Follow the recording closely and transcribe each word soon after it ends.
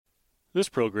This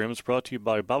program is brought to you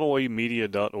by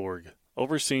BibleWayMedia.org,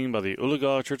 overseen by the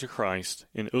Oologah Church of Christ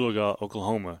in Oologah,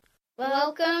 Oklahoma.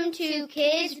 Welcome to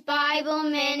Kids Bible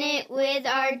Minute with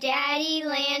our daddy,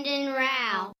 Landon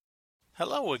Rowell.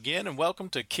 Hello again, and welcome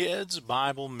to Kids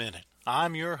Bible Minute.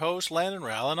 I'm your host, Landon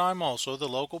Rowell, and I'm also the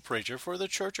local preacher for the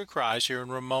Church of Christ here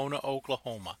in Ramona,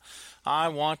 Oklahoma. I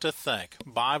want to thank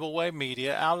Bible Way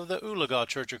Media out of the Oologah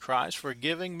Church of Christ for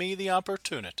giving me the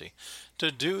opportunity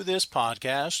to do this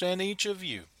podcast, and each of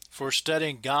you for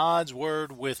studying God's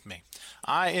Word with me.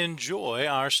 I enjoy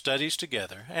our studies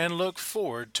together and look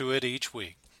forward to it each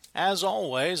week. As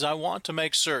always, I want to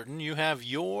make certain you have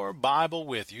your Bible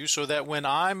with you so that when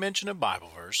I mention a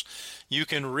Bible verse, you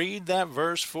can read that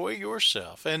verse for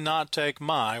yourself and not take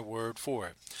my word for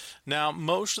it. Now,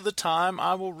 most of the time,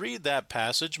 I will read that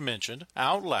passage mentioned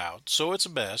out loud, so it's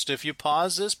best if you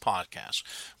pause this podcast.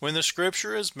 When the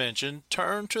scripture is mentioned,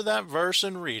 turn to that verse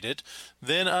and read it,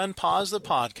 then unpause the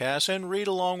podcast and read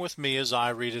along with me as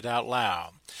I read it out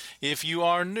loud. If you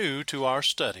are new to our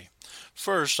study,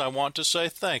 first, I want to say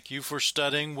thank you for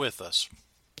studying with us.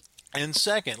 And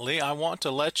secondly, I want to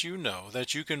let you know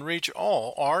that you can reach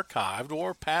all archived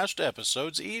or past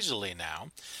episodes easily now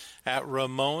at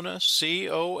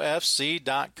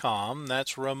RamonaCofc.com.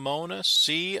 That's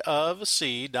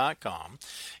RamonaCofc.com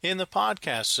in the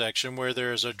podcast section where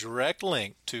there is a direct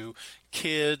link to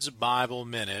Kids Bible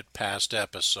Minute past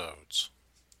episodes.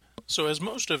 So as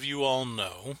most of you all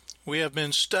know, we have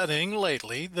been studying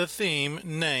lately the theme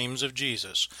Names of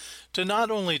Jesus to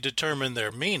not only determine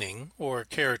their meaning or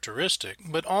characteristic,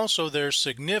 but also their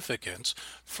significance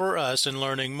for us in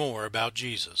learning more about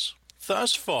Jesus.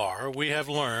 Thus far, we have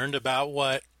learned about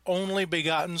what only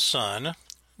begotten Son,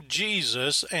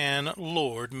 Jesus, and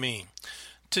Lord mean.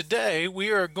 Today, we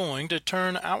are going to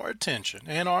turn our attention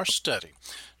and our study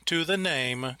to the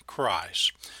name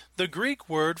Christ. The Greek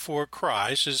word for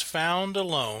Christ is found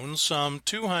alone some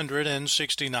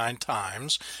 269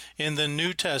 times in the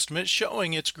New Testament,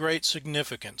 showing its great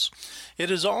significance.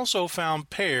 It is also found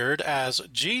paired as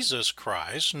Jesus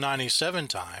Christ 97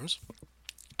 times,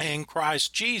 and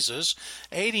Christ Jesus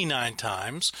 89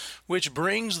 times, which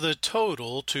brings the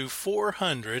total to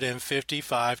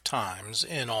 455 times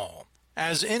in all.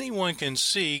 As anyone can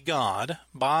see, God,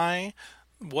 by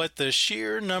what the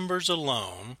sheer numbers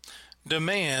alone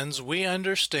demands we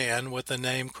understand what the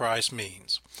name Christ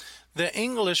means. The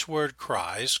English word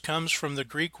Christ comes from the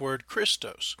Greek word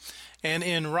Christos, and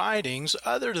in writings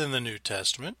other than the New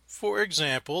Testament, for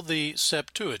example, the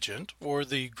Septuagint, or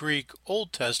the Greek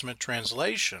Old Testament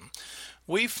translation,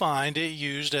 we find it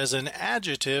used as an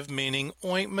adjective meaning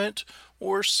ointment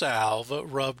or salve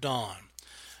rubbed on.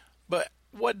 But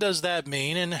what does that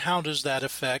mean, and how does that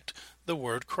affect the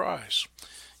word Christ?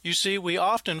 You see, we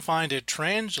often find it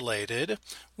translated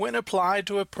when applied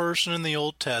to a person in the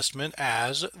Old Testament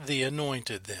as the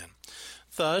anointed then.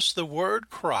 Thus, the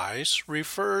word Christ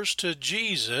refers to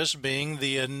Jesus being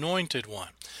the anointed one.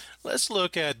 Let's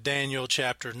look at Daniel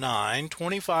chapter 9,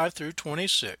 25 through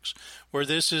 26, where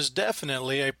this is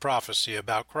definitely a prophecy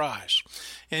about Christ.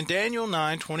 In Daniel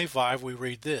 9:25, we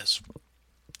read this: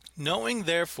 "Knowing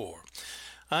therefore,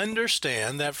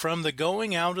 understand that from the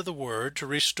going out of the word to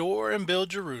restore and build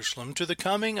Jerusalem to the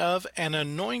coming of an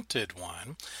anointed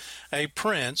one, a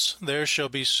prince, there shall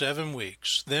be 7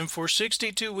 weeks. Then for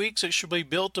 62 weeks it shall be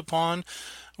built again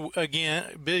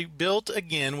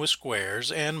with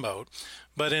squares and moat,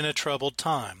 but in a troubled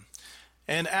time.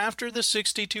 And after the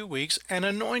 62 weeks, an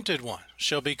anointed one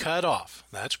shall be cut off,"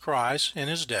 that's Christ in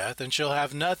his death, "and shall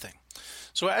have nothing."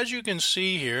 So as you can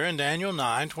see here in Daniel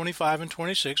 9, 25 and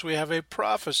 26, we have a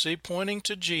prophecy pointing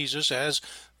to Jesus as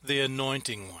the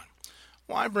anointing one.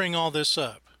 Why bring all this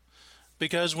up?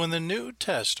 Because when the New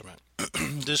Testament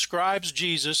describes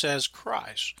Jesus as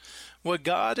Christ, what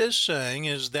God is saying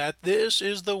is that this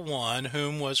is the one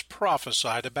whom was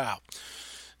prophesied about.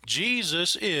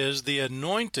 Jesus is the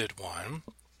anointed one,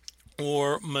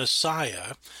 or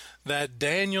Messiah, that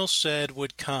Daniel said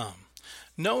would come.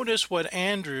 Notice what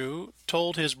Andrew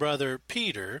told his brother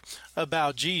Peter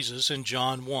about Jesus in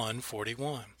John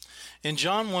 1:41. In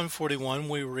John 1:41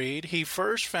 we read, "He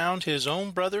first found his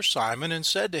own brother Simon and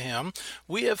said to him,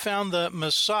 'We have found the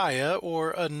Messiah,'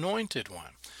 or anointed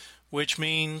one," which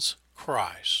means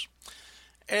Christ.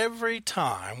 Every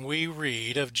time we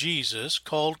read of Jesus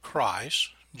called Christ,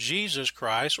 Jesus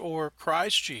Christ, or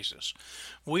Christ Jesus,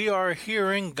 we are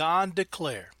hearing God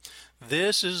declare,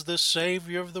 this is the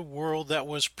Savior of the world that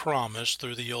was promised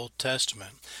through the Old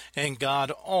Testament, and God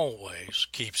always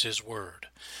keeps His word.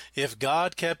 If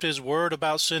God kept His word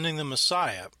about sending the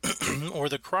Messiah, or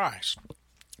the Christ,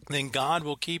 then God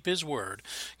will keep His word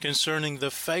concerning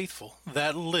the faithful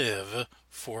that live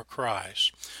for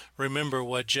Christ. Remember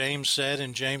what James said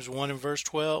in James 1 and verse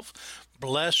 12?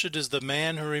 Blessed is the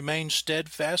man who remains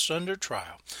steadfast under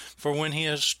trial, for when he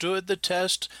has stood the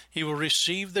test, he will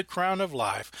receive the crown of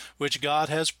life, which God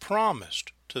has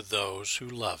promised to those who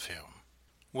love Him.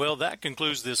 Well, that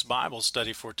concludes this Bible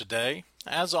study for today.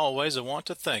 As always, I want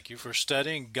to thank you for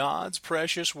studying God's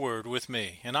precious Word with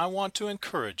me, and I want to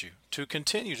encourage you to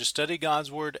continue to study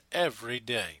God's Word every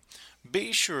day.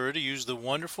 Be sure to use the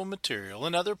wonderful material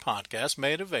and other podcasts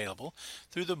made available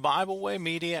through the Bible Way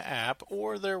Media app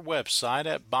or their website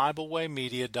at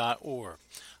BibleWayMedia.org.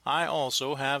 I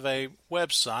also have a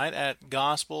website at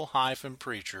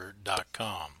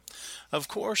gospel-preacher.com. Of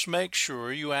course, make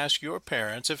sure you ask your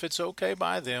parents if it's okay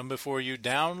by them before you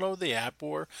download the app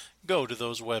or go to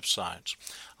those websites.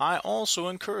 I also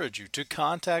encourage you to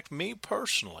contact me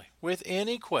personally with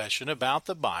any question about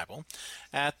the Bible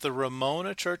at the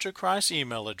Ramona Church of Christ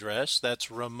email address. That's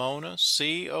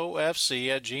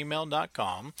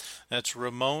ramonacofc@gmail.com. That's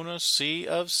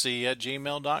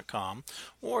ramonacofc@gmail.com,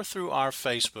 or through our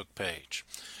Facebook page.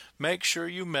 Make sure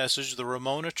you message the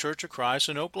Ramona Church of Christ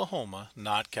in Oklahoma,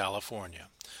 not California.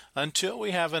 Until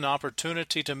we have an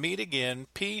opportunity to meet again,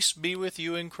 peace be with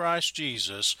you in Christ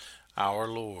Jesus, our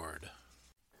Lord.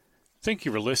 Thank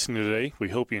you for listening today. We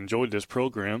hope you enjoyed this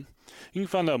program. You can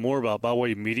find out more about Bible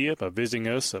Way Media by visiting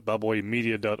us at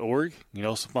BibleWayMedia.org. You can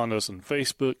also find us on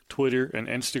Facebook, Twitter, and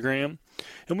Instagram.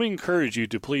 And we encourage you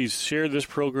to please share this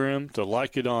program, to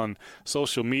like it on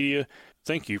social media.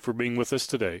 Thank you for being with us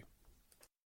today.